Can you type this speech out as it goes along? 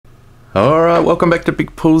Alright, welcome back to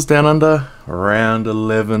Big Pulls Down Under, round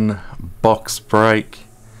 11 box break.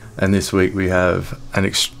 And this week we have an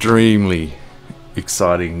extremely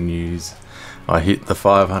exciting news. I hit the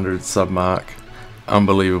 500 sub mark.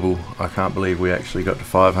 Unbelievable. I can't believe we actually got to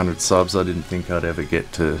 500 subs. I didn't think I'd ever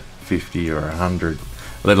get to 50 or 100,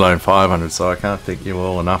 let alone 500, so I can't thank you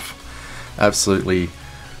all enough. Absolutely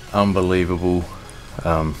unbelievable.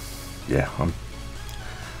 Honestly,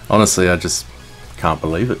 I just can't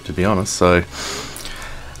believe it, to be honest. So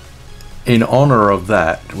in honor of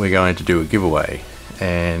that, we're going to do a giveaway,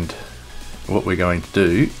 and what we're going to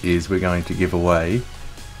do is we're going to give away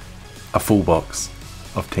a full box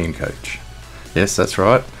of TeamCoach. Yes, that's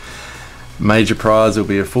right. Major prize will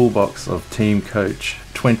be a full box of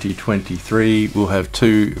TeamCoach 2023. We'll have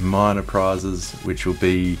two minor prizes which will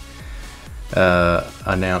be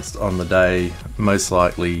announced on the day, most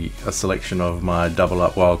likely a selection of my double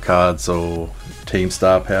up wildcards or team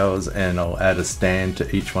star powers, and I'll add a stand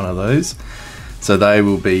to each one of those, so they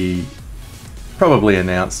will be probably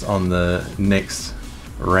announced on the next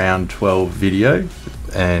round 12 video,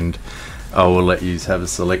 and I will let you have a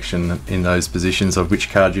selection in those positions of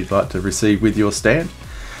which card you'd like to receive with your stand.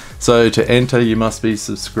 So to enter, you must be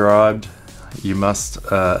subscribed. You must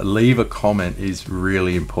leave a comment is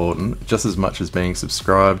really important, just as much as being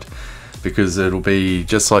subscribed, because it'll be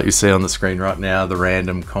just like you see on the screen right now. The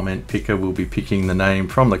random comment picker will be picking the name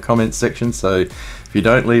from the comment section. So if you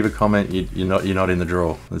don't leave a comment, you're not in the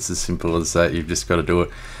draw. It's as simple as that. You've just got to do it.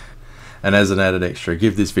 And as an added extra,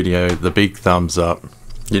 give this video the big thumbs up.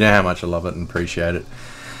 You know how much I love it and appreciate it.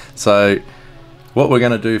 So what we're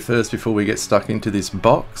going to do first, before we get stuck into this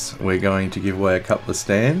box, we're going to give away a couple of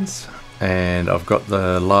stands. And I've got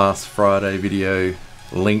the last Friday video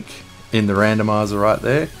link in the randomizer right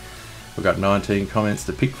there. We've got 19 comments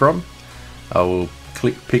to pick from. I will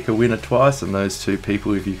click pick a winner twice, and those two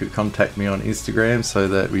people, if you could contact me on Instagram so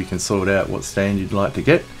that we can sort out what stand you'd like to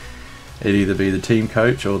get. It'd either be the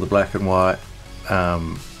TeamCoach or the black and white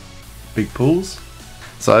big pulls.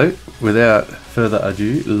 So without further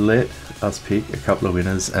ado, let us pick a couple of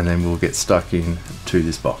winners and then we'll get stuck into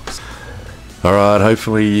this box. Alright,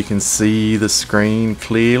 hopefully you can see the screen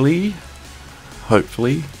clearly.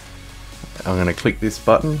 Hopefully. I'm going to click this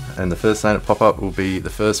button and the first thing that pop up will be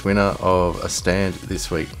the first winner of a stand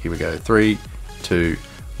this week. Here we go. 3, 2,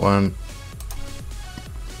 1.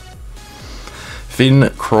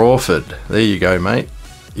 Finn Crawford. There you go, mate.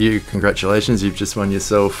 Congratulations, you've just won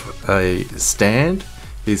yourself a stand.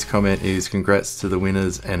 His comment is, congrats to the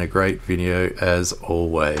winners and a great video as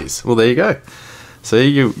always. Well, there you go. See,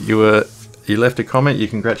 you left a comment, you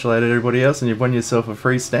congratulated everybody else, and you've won yourself a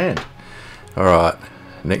free stand. Alright,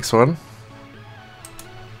 next one.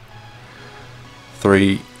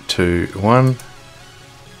 3, 2, 1.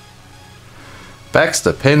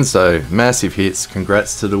 Baxter Penzo, massive hits,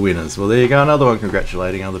 congrats to the winners. Well, there you go, another one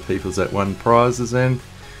congratulating other people's that won prizes, and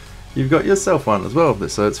you've got yourself one as well.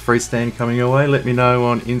 So it's a free stand coming your way. Let me know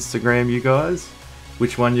on Instagram, you guys,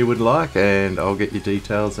 which one you would like, and I'll get your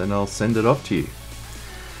details and I'll send it off to you.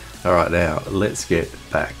 Alright, now let's get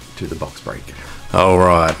back to the box break.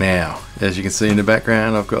 Alright, now as you can see in the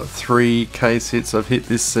background, I've got 3 case hits I've hit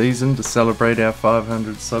this season to celebrate our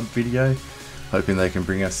 500 sub video. Hoping they can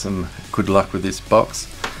bring us some good luck with this box.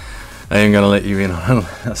 I am going to let you in on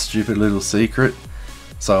a stupid little secret.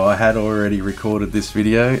 So I had already recorded this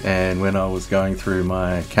video, and when I was going through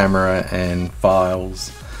my camera and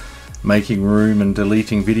files, making room and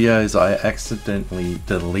deleting videos, I accidentally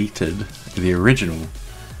deleted the original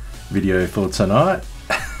video for tonight.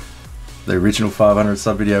 The original 500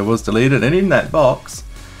 sub video was deleted, and in that box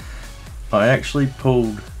I actually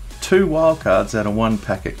pulled 2 wildcards out of 1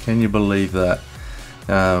 packet. Can you believe that?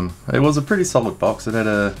 It was a pretty solid box. It had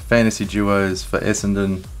a fantasy duos for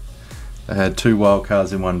Essendon. I had 2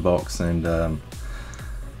 wildcards in 1 box, and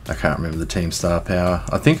I can't remember the team star power.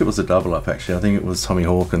 I think it was a double up actually. I think it was Tommy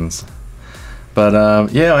Hawkins.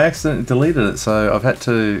 But yeah, I accidentally deleted it, so I've had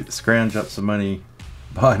to scrounge up some money,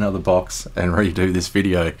 buy another box and redo this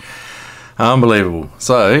video. Unbelievable.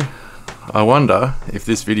 So I wonder if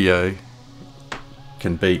this video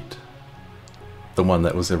can beat the one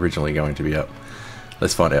that was originally going to be up.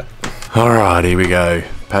 Let's find out. Alright, here we go.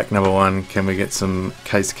 Pack number 1. Can we get some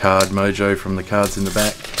case card mojo from the cards in the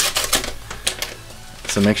back?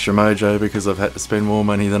 Some extra mojo because I've had to spend more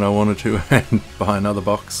money than I wanted to and buy another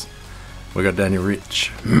box. We got Daniel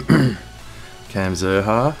Rich, Cam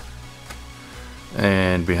Zerha,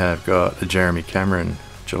 and we have got Jeremy Cameron,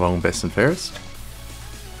 Geelong, Best and Fairest.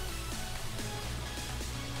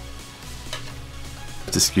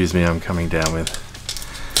 Excuse me, I'm coming down with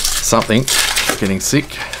something, getting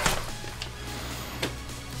sick.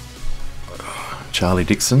 Charlie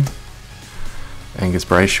Dixon, Angus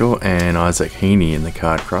Brayshaw, and Isaac Heaney in the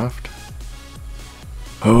card craft.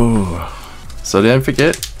 Oh, so don't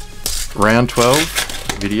forget, round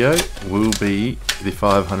 12 video will be the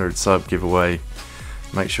 500 sub giveaway.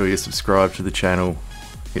 Make sure you subscribe to the channel,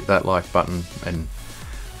 hit that like button, and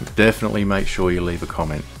definitely make sure you leave a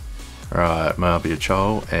comment. Alright, Marbia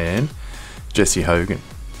Chol and Jesse Hogan,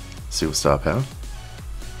 Silver Star Power.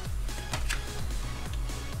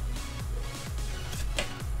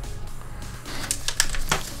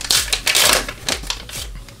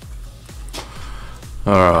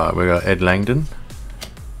 Alright, we got Ed Langdon,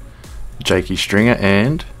 Jakey Stringer,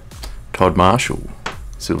 and Todd Marshall,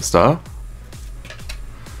 Silver Star.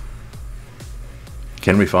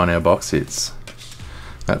 Can we find our box hits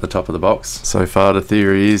at the top of the box? So far the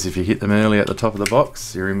theory is if you hit them early at the top of the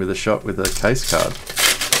box, you're in with a shot with a case card.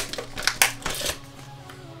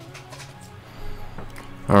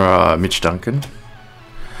 Alright, Mitch Duncan,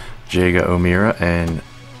 Jago O'Meara, and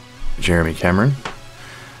Jeremy Cameron.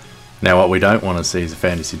 Now what we don't want to see is a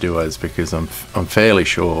fantasy duos, because I'm fairly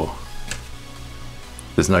sure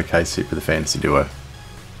there's no case hit with a fantasy duo.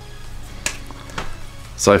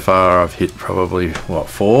 So far I've hit probably, what,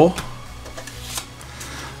 4?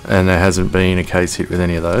 And there hasn't been a case hit with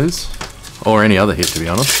any of those, or any other hit, to be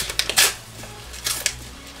honest.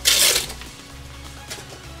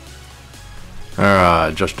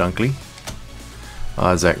 Alright, Josh Dunkley,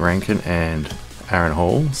 Isaac Rankin, and Aaron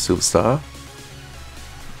Hall, Silver Star.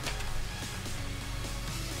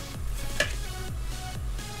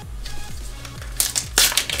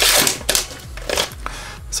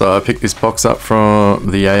 So I picked this box up from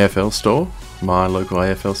the AFL store, my local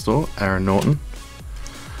AFL store. Aaron Norton,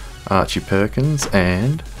 Archie Perkins,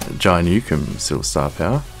 and Jai Newcomb, Silver Star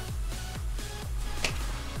Power.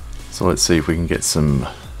 So let's see if we can get some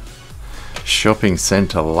shopping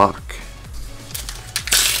centre luck.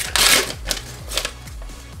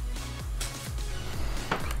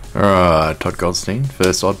 Alright, Todd Goldstein,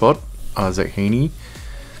 first oddbot, Isaac Heaney,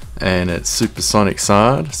 and it's Supersonic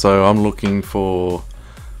Sard. So I'm looking for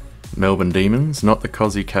Melbourne Demons, not the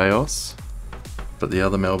Cozzy Chaos, but the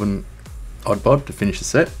other Melbourne oddbod to finish the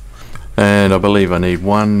set. And I believe I need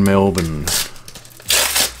one Melbourne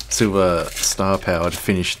Silver Star Power to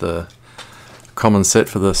finish the common set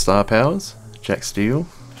for the Star Powers. Jack Steele,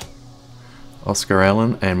 Oscar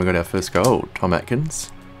Allen, and we got our first gold, Tom Atkins.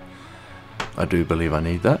 I do believe I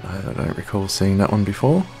need that. I don't recall seeing that one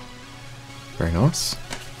before. Very nice.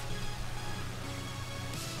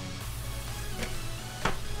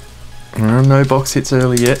 No box hits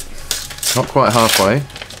early yet. Not quite halfway.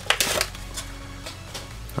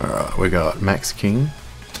 Alright, we got Max King,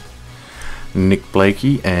 Nick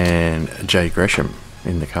Blakey, and Jay Gresham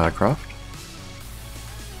in the card craft.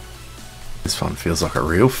 This one feels like a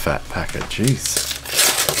real fat packet, jeez.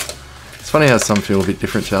 It's funny how some feel a bit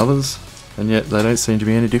different to others, and yet they don't seem to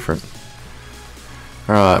be any different.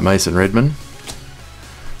 Alright, Mason Redman,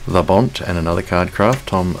 The Bont, and another card craft,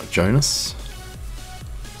 Tom Jonas.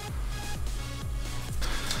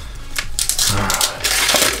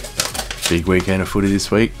 Big weekend of footy this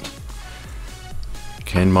week.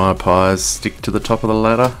 Can my Pies stick to the top of the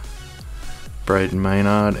ladder? Braden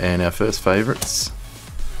Maynard, and our first favourites,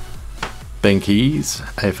 Ben Keys,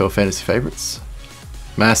 AFL Fantasy Favourites.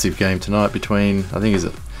 Massive game tonight between, I think, is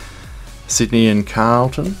it Sydney and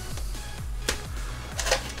Carlton.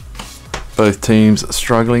 Both teams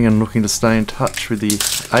struggling and looking to stay in touch with the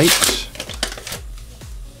 8.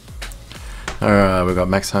 Alright, we've got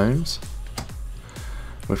Max Holmes.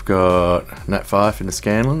 We've got Nat Fyfe in the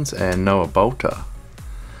Scanlons, and Noah Bolter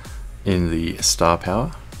in the Star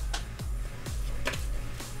Power.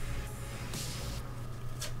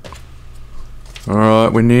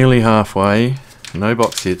 Alright, we're nearly halfway. No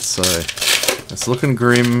box hits, so it's looking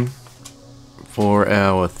grim for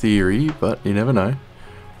our theory, but you never know.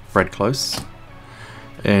 Brad Close,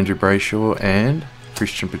 Andrew Brayshaw, and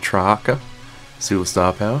Christian Petrarca, Silver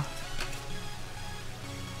Star Power.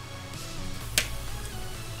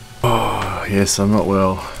 Oh, yes, I'm not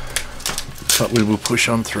well, but we will push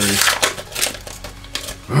on through.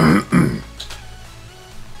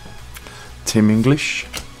 Tim English,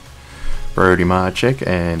 Brody Marchek,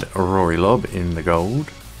 and Rory Lobb in the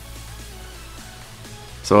gold.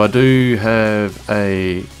 So I do have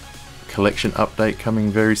a collection update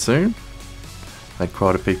coming very soon. Had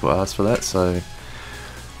quite a few people ask for that, so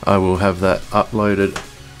I will have that uploaded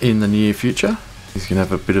in the near future. You can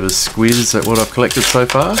have a bit of a squiz at what I've collected so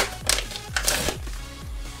far.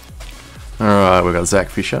 Alright, we've got Zach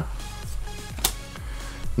Fisher,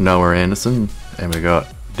 Noah Anderson, and we've got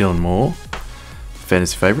Dylan Moore,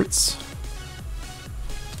 Fantasy Favourites.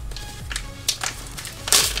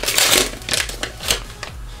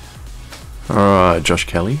 Alright, Josh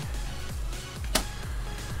Kelly.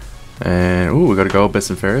 And we got a gold best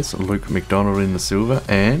and fairest, Luke McDonald in the silver,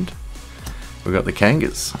 and we got the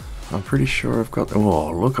Kangas. I'm pretty sure I've got.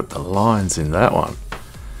 Oh, look at the lines in that one.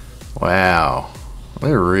 Wow,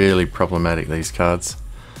 they're really problematic, these cards.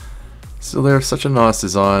 Still, they're such a nice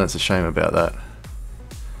design. It's a shame about that.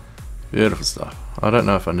 Beautiful stuff. I don't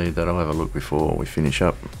know if I need that. I'll have a look before we finish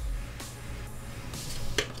up.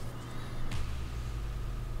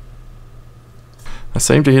 I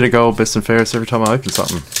seem to hit a gold best and fairest every time I open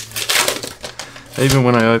something. Even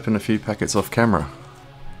when I open a few packets off camera,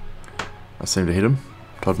 I seem to hit them.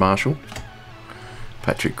 Todd Marshall,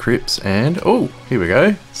 Patrick Cripps, and oh, here we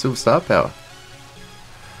go, Silver Star Power.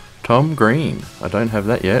 Tom Green. I don't have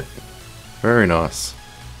that yet. Very nice.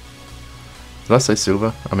 Did I say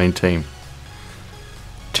silver? I mean team.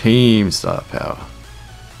 Team Star Power.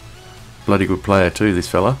 Bloody good player too, this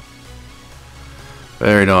fella.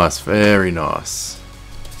 Very nice, very nice.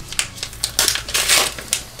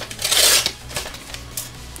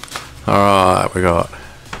 Alright, we got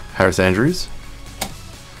Harris Andrews,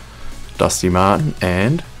 Dusty Martin,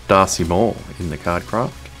 and Darcy Moore in the card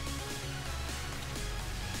craft.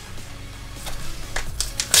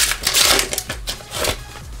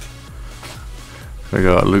 We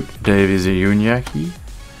got Luke Davies Uniacke,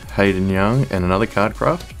 Hayden Young, and another card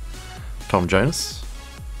craft, Tom Jonas.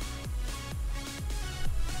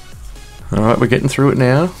 Alright, we're getting through it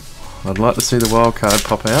now. I'd like to see the wild card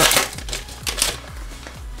pop out.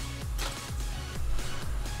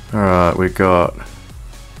 Alright, we've got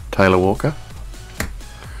Taylor Walker,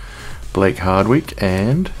 Blake Hardwick,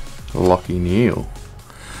 and Lockie Neal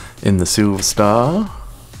in the Silver Star.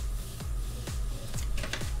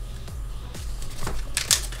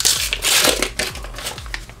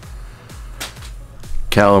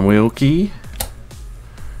 Callum Wilkie,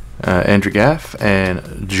 Andrew Gaff,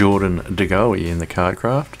 and Jordan DeGoey in the card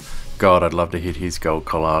craft. God, I'd love to hit his gold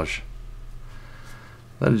collage.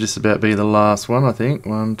 That'll just about be the last one, I think.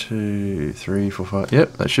 1, 2, 3, 4, 5.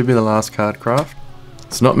 Yep, that should be the last card craft.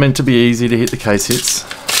 It's not meant to be easy to hit the case hits,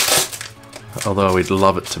 although we'd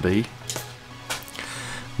love it to be.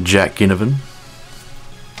 Jack Ginnivan,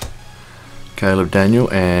 Caleb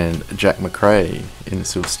Daniel, and Jack McRae in the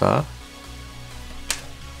Silver Star.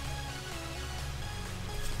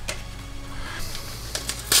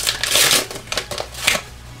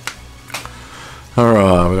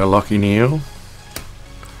 Alright, we've got Lockie Neal,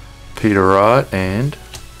 Peter Wright, and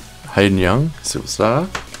Hayden Young, Silver Star.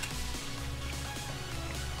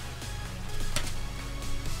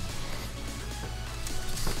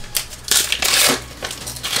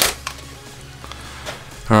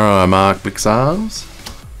 Alright, Mark Bixarves.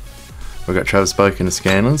 We've got Travis Boak in the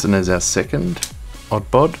Scanlons, and there's our second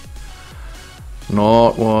odd bod.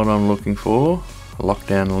 Not what I'm looking for.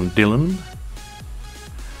 Lockdown on Dylan.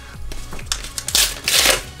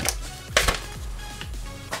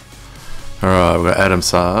 Alright, we've got Adam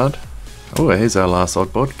Sard. Oh, here's our last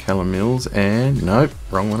odd bod, Callum Mills, and nope,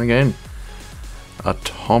 wrong one again.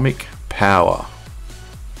 Atomic Power.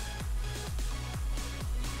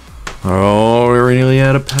 Oh, we're nearly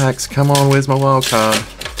out of packs. Come on, where's my wild card?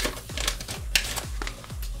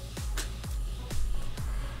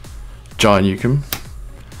 John Newcomb,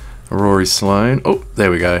 Rory Sloane. Oh, there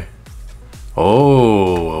we go.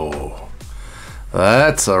 Oh,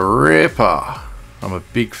 that's a ripper. I'm a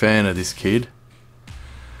big fan of this kid.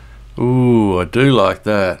 Ooh, I do like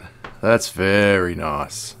that. That's very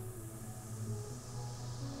nice.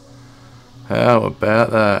 How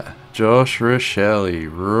about that? Josh Rochelli,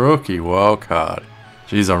 rookie wildcard.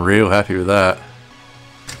 Geez, I'm real happy with that.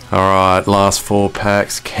 Alright, last 4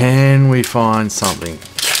 packs. Can we find something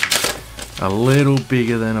a little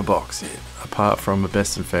bigger than a box hit? Apart from a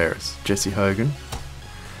best and fairest. Jesse Hogan,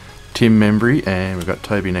 Tim Membry, and we've got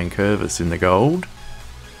Toby Nankervis in the gold.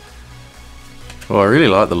 Well, I really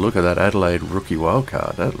like the look of that Adelaide rookie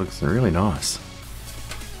wildcard. That looks really nice.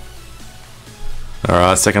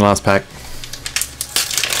 Alright, second last pack.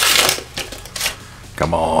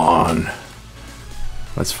 Come on.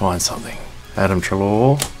 Let's find something. Adam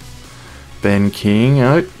Treloar, Ben King,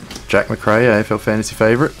 oh, Jack McRae, AFL fantasy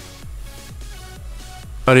favourite.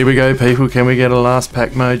 But here we go, people. Can we get a last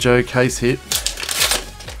pack mojo case hit?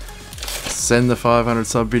 Send the 500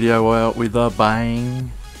 sub video out with a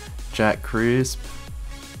bang. Jack Crisp,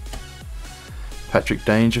 Patrick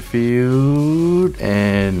Dangerfield,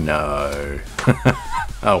 and no.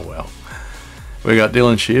 Oh well. We got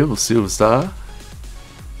Dylan Shields, Silver Star.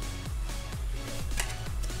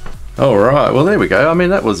 Alright, well there we go. I mean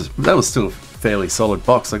that was still a fairly solid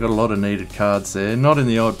box. I got a lot of needed cards there. Not in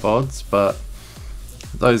the odd bods, but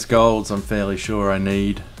those golds I'm fairly sure I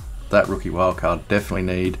need that rookie wildcard.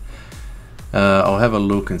 Definitely need. I'll have a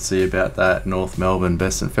look and see about that North Melbourne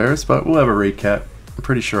best and fairest, but we'll have a recap. I'm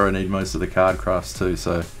pretty sure I need most of the card crafts too,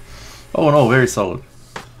 so all in all, very solid.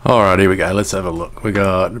 Alright, here we go. Let's have a look. We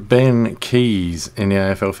got Ben Keys in the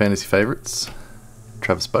AFL Fantasy Favourites.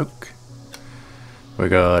 Travis Boak. We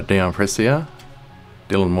got Dion Prestia,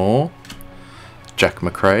 Dylan Moore, Jack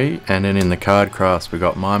McRae, and then in the card crafts we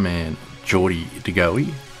got my man Geordie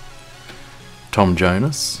DeGoey, Tom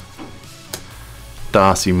Jonas,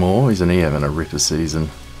 Darcy Moore. Isn't he having a ripper season?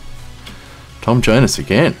 Tom Jonas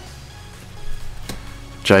again,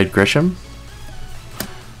 Jade Gresham,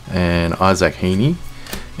 and Isaac Heaney.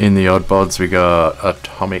 In the odd bods we got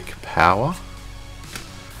Atomic Power,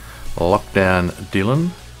 Lockdown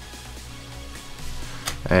Dylan,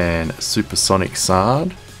 and Supersonic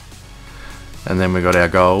Sard. And then we got our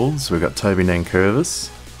golds. We got Toby Nankervis,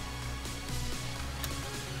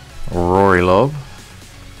 Rory Lobb,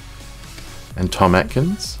 and Tom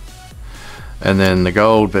Atkins. And then the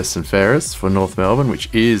gold best and fairest for North Melbourne, which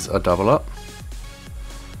is a double up.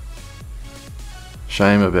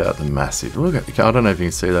 Shame about the massive, look at, I don't know if you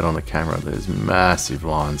can see that on the camera, there's massive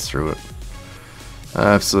lines through it.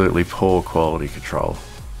 Absolutely poor quality control.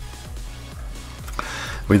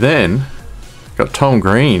 We then got Tom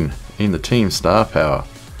Green in the team star power.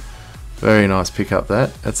 Very nice pick up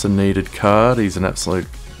that. That's a needed card. He's an absolute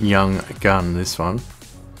young gun, this one.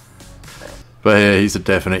 But yeah, he's a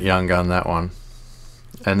definite young gun, that one.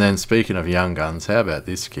 And then speaking of young guns, how about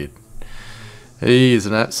this kid? He is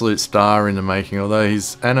an absolute star in the making, although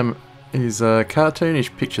his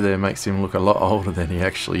cartoonish picture there makes him look a lot older than he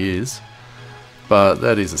actually is. But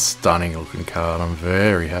that is a stunning looking card. I'm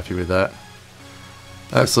very happy with that.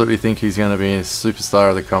 Absolutely think he's going to be a superstar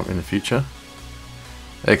of the comp in the future.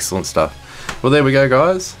 Excellent stuff. Well, there we go,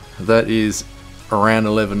 guys. That is a round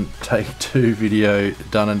 11 take 2 video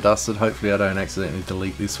done and dusted. Hopefully I don't accidentally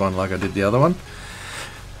delete this one like I did the other one.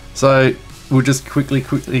 So we'll just quickly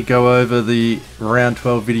go over the round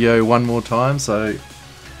 12 video one more time. So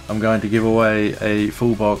I'm going to give away a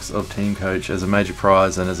full box of TeamCoach as a major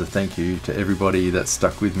prize and as a thank you to everybody that's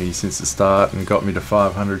stuck with me since the start and got me to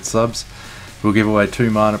 500 subs. We'll give away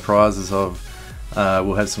 2 minor prizes of,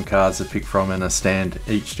 we'll have some cards to pick from and a stand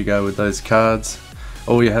each to go with those cards.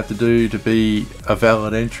 All you have to do to be a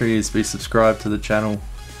valid entry is be subscribed to the channel.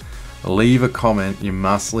 Leave a comment, you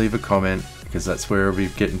must leave a comment, because that's where I'll be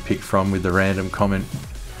getting picked from with the random comment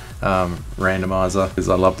randomizer, because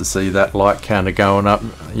I love to see that like counter going up.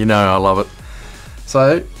 You know I love it.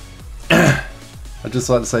 So I'd just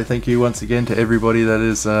like to say thank you once again to everybody that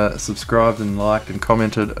is subscribed and liked and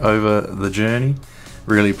commented over the journey.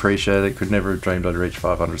 Really appreciate it. Could never have dreamed I'd reach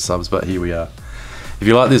 500 subs, but here we are. If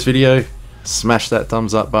you like this video, smash that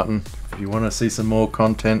thumbs up button. If you want to see some more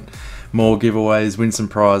content, more giveaways, win some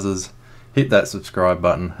prizes, hit that subscribe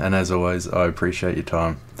button. And as always, I appreciate your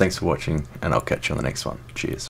time. Thanks for watching, and I'll catch you on the next one. Cheers.